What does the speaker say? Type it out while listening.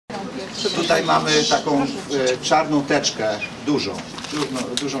Tutaj mamy taką czarną teczkę,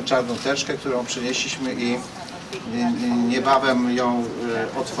 dużą czarną teczkę, którą przynieśliśmy i niebawem ją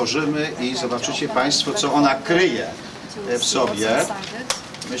otworzymy i zobaczycie Państwo, co ona kryje w sobie.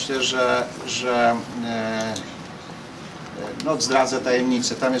 Myślę, że no, zdradzę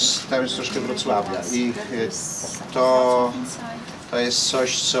tajemnicę. Tam jest troszkę Wrocławia i to jest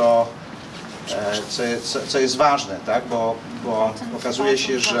coś, co jest ważne, tak? Bo okazuje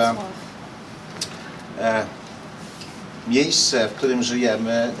się, że miejsce, w którym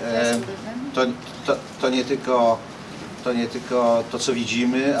żyjemy, to nie tylko to, co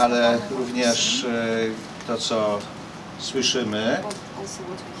widzimy, ale również to, co słyszymy,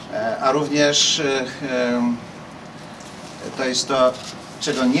 a również to jest to,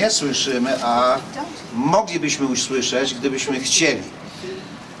 czego nie słyszymy, a moglibyśmy usłyszeć, gdybyśmy chcieli.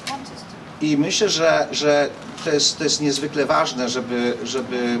 I myślę, że to jest niezwykle ważne,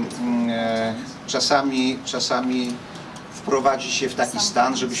 żeby czasami wprowadzić się w taki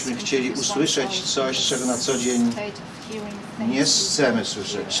stan, żebyśmy chcieli usłyszeć coś, czego na co dzień nie chcemy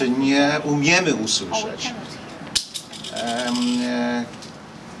słyszeć, czy nie umiemy usłyszeć.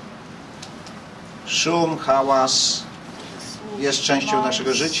 Szum, hałas jest częścią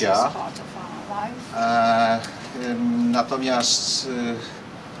naszego życia, natomiast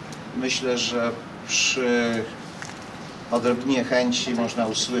myślę, że przy odrobinie chęci można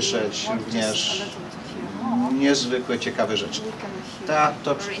usłyszeć również niezwykle ciekawe rzeczy.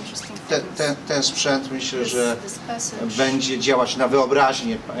 Ten sprzęt, myślę, że będzie działać na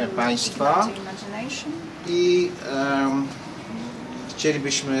wyobraźnię Państwa i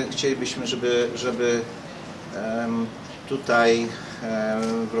chcielibyśmy, żeby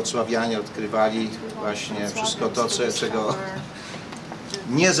wrocławianie odkrywali właśnie wszystko to, czego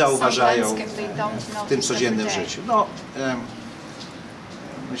nie zauważają w tym codziennym życiu. No,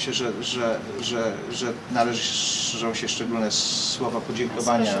 myślę, że należą się szczególne słowa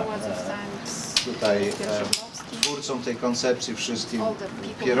podziękowania tutaj twórcom tej koncepcji, wszystkim,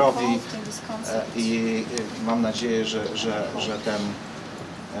 Pierowi, i mam nadzieję,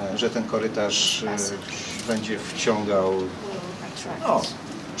 że ten korytarz będzie wciągał, no,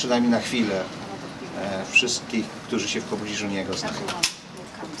 przynajmniej na chwilę, wszystkich, którzy się w pobliżu niego znają.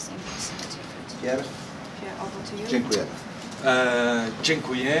 Dziękuję.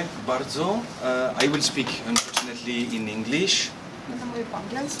 Dziękuję bardzo. I will speak unfortunately in English.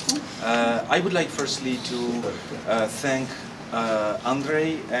 I would like firstly to thank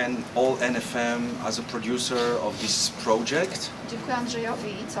Andrzej and all NFM as a producer of this project. Dziękuję Andrzejowi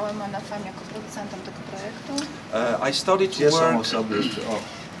i całemu NFM jako producentem tego projektu. I started to work...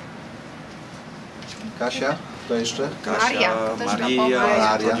 Kasia? To jeszcze? Kasia,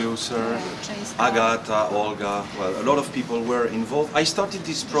 Maria, producer, Agata, Olga, well, a lot of people were involved. I started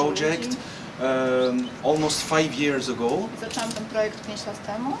this project almost 5 years ago. Zacząłem ten projekt 5 lat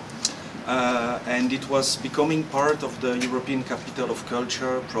temu. And it was becoming part of the European Capital of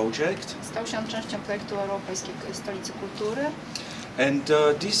Culture project. Stał się częścią projektu Europejskiej Stolicy Kultury. And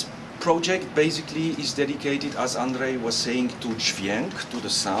this project basically is dedicated, as Andrzej was saying, to dźwięk, to the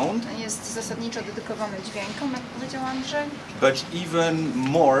sound. Jest zasadniczo dedykowany dźwiękom, jak powiedział Andrzej. But even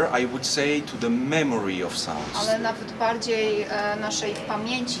more, I would say, to the memory of sounds. Ale nawet bardziej naszej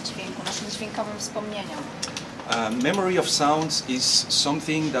pamięci dźwięku, naszym dźwiękowym wspomnieniom. Memory of sounds is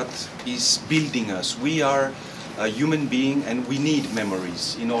something that is building us. We are a human being and we need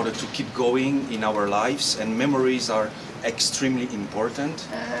memories in order to keep going in our lives, and memories are extremely important.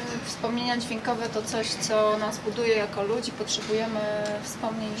 Wspomnienia dźwiękowe to coś, co nas buduje jako ludzi. Potrzebujemy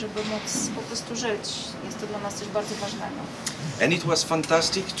wspomnień, żeby móc po prostu żyć. Jest to dla nas coś bardzo ważnego. And it was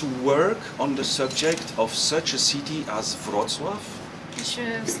fantastic to work on the subject of such a city as Wrocław.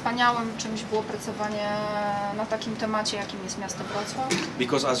 Wspaniałym czymś było pracowanie na takim temacie, jakim jest miasto Wrocław.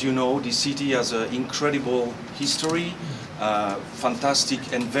 Because as you know, this city has an incredible history, fantastic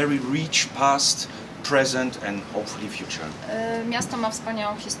and very rich past, present and hopefully future. Miasto ma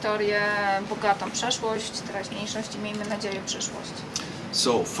wspaniałą historię, bogatą przeszłość, teraźniejszość i miejmy nadzieję przyszłość.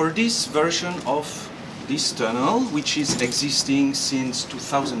 So for this version of this tunnel, which is existing since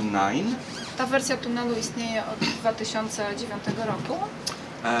 2009, ta wersja tunelu istnieje od 2009 roku.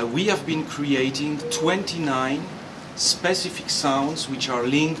 We have been creating 29 specific sounds which are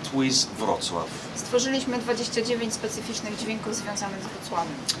linked with Wrocław. Stworzyliśmy 29 specyficznych dźwięków związanych z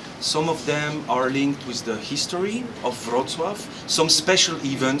Wrocławiem. Some of them are linked with the history of Wrocław, some special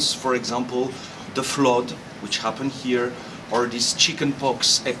events, for example, the flood which happened here, or this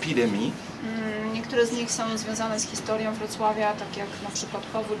chickenpox epidemic. Niektóre z nich są związane z historią Wrocławia, tak jak na przykład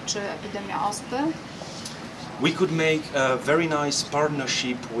powódź czy epidemia ospy. we could make a very nice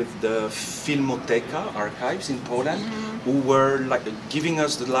partnership with the Filmoteka archives in Poland, who were giving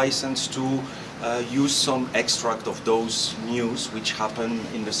us the license to use some extract of those news which happen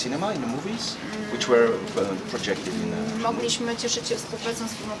in the cinema, in the movies, which were projected in the... Mogliśmy cieszyć się współpracą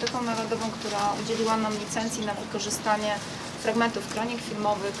z Filmoteką Narodową, która udzieliła nam licencji na wykorzystanie fragmentów kronik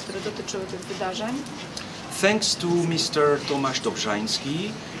filmowych, które dotyczyły tych wydarzeń. Thanks to Mr. Tomasz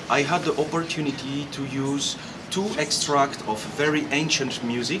Dobrzański, I had the opportunity to use two extracts of very ancient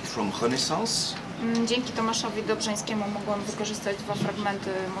music from Renaissance. Dzięki Tomaszowi Dobrzańskiemu mogłam wykorzystać 2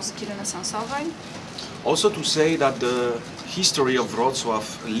 fragmenty muzyki renesansowej. Also to say that the history of Wrocław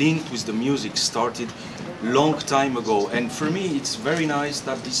linked with the music started long time ago, and for me it's very nice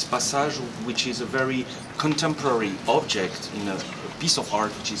that this passage, which is a very contemporary object in a piece of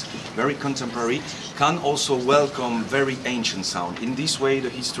art which is very contemporary, can also welcome very ancient sound. In this way the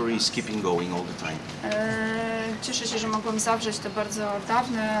history is keeping going all the time. Cieszę się, że mogłam zawrzeć te bardzo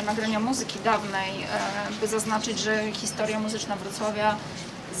dawne nagrania muzyki dawnej, by zaznaczyć, że historia muzyczna Wrocławia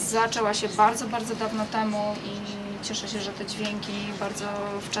zaczęła się bardzo, bardzo dawno temu i cieszę się, że te dźwięki bardzo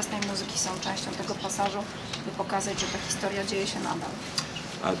wczesnej muzyki są częścią tego pasażu, by pokazać, że ta historia dzieje się nadal.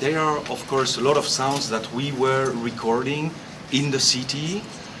 There are of course a lot of sounds that we were recording in the city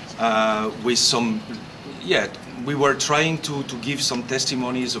with some, we were trying to give some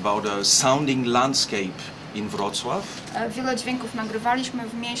testimonies about a sounding landscape in Wrocław. Wiele dźwięków nagrywaliśmy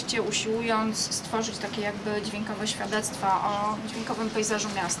w mieście, usiłując stworzyć takie jakby dźwiękowe świadectwa o dźwiękowym pejzażu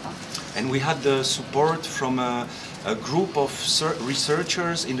miasta. And we had the support from a group of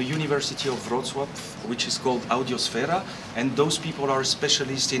researchers in the University of Wrocław, which is called Audiosfera, and those people are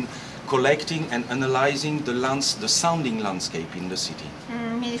specialists in collecting and analyzing the sounding landscape in the city.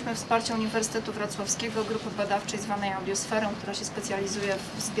 Mieliśmy wsparcie Uniwersytetu Wrocławskiego, grupy badawczej zwanej Audiosferą, która się specjalizuje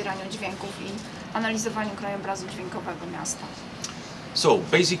w zbieraniu dźwięków i analizowaniu krajobrazu dźwiękowego miasta. So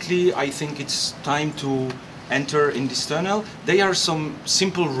basically I think it's time to enter in this tunnel. There are some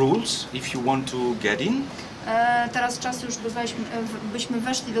simple rules if you want to get in. Teraz czas już byśmy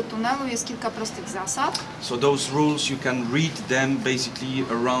weszli do tunelu, jest kilka prostych zasad. So those rules you can read them basically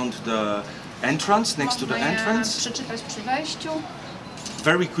around the entrance, next to the entrance. Przeczytać przy wejściu.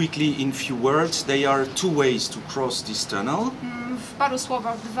 Very quickly in few words, there are 2 ways to cross this tunnel. W paru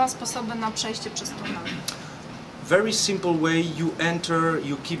słowach 2 sposoby na przejście przez tunel. Very simple way, you enter,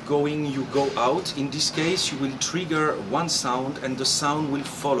 you keep going, you go out. In this case you will trigger one sound and the sound will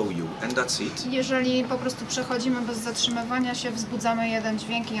follow you, and that's it. Jeżeli po prostu przechodzimy bez zatrzymywania się, wzbudzamy jeden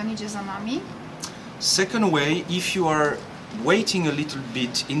dźwięk i on idzie za nami. Second way, if you are waiting a little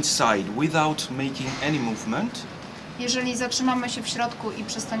bit inside without making any movement. Jeżeli zatrzymamy się w środku i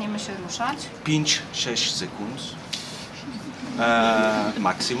przestaniemy się ruszać. 5-6 sekund.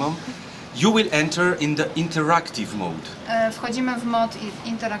 Maximum. You will enter in the interactive mode. Wchodzimy w mod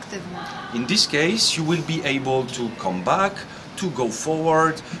interaktywny. In this case, you will be able to come back, to go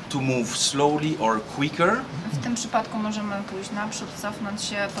forward, to move slowly or quicker. W tym przypadku możemy pójść naprzód, cofnąć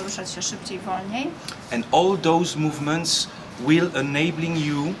się, poruszać się szybciej, wolniej. And all those movements will enabling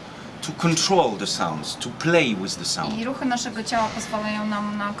you to control the sounds, to play with the sound. I ruchy naszego ciała pozwalają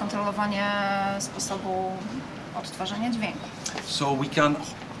nam na kontrolowanie sposobu odtwarzania dźwięku. So we can,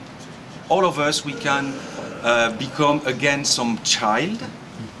 all of us, we can become again some child.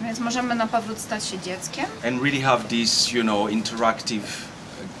 Więc możemy na powrót stać się dzieckiem. And really have this, you know, interactive,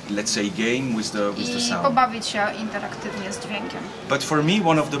 let's say, game with the I sound. pobawić się interaktywnie z dźwiękiem. But for me,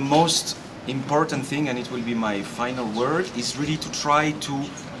 one of the most important thing, and it will be my final word, is really to try to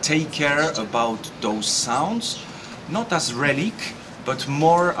take care about those sounds, not as relic, but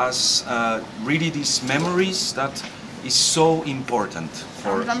more as really these memories that is so important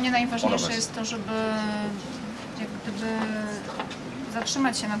for Dla mnie all of najważniejsze us. jest to, żeby jak gdyby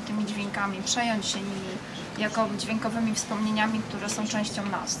zatrzymać się nad tymi dźwiękami, przejąć się nimi jako dźwiękowymi wspomnieniami, które są częścią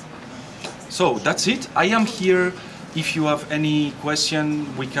nas. So that's it. I am here. If you have any question,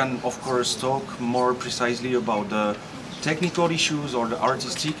 we can of course talk more precisely about the technical issues or the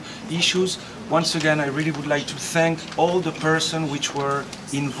artistic issues. Once again, I really would like to thank all the persons which were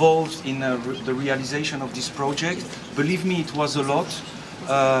involved in the realization of this project. Believe me, it was a lot.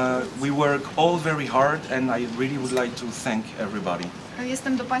 We work all very hard, and I really would like to thank everybody.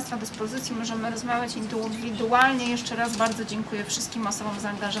 Jestem do Państwa dyspozycji, możemy rozmawiać indywidualnie. Jeszcze raz bardzo dziękuję wszystkim osobom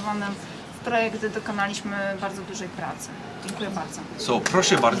zaangażowanym w projekt, gdy dokonaliśmy bardzo dużej pracy. Dziękuję bardzo. So,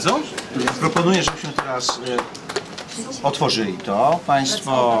 proszę bardzo. Proponuję, żebyśmy teraz otworzyli to.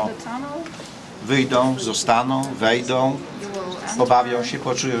 Państwo wyjdą, zostaną, wejdą, pobawią się,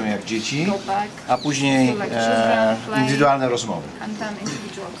 poczują jak dzieci, a później indywidualne rozmowy.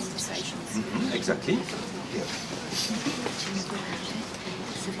 Exactly.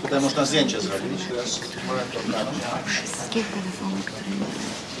 Tutaj można zdjęcie zrobić. Teraz Wszystkie telefony, które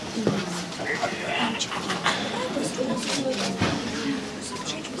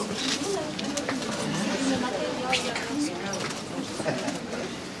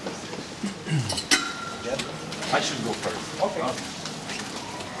I should go first. Okay.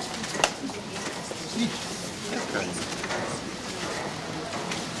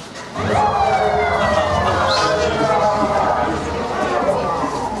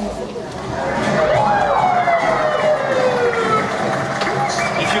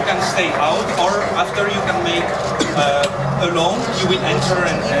 If you can stay out, or after you can make alone, you will enter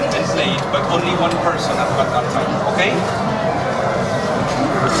and play it, but only one person at that time. Okay?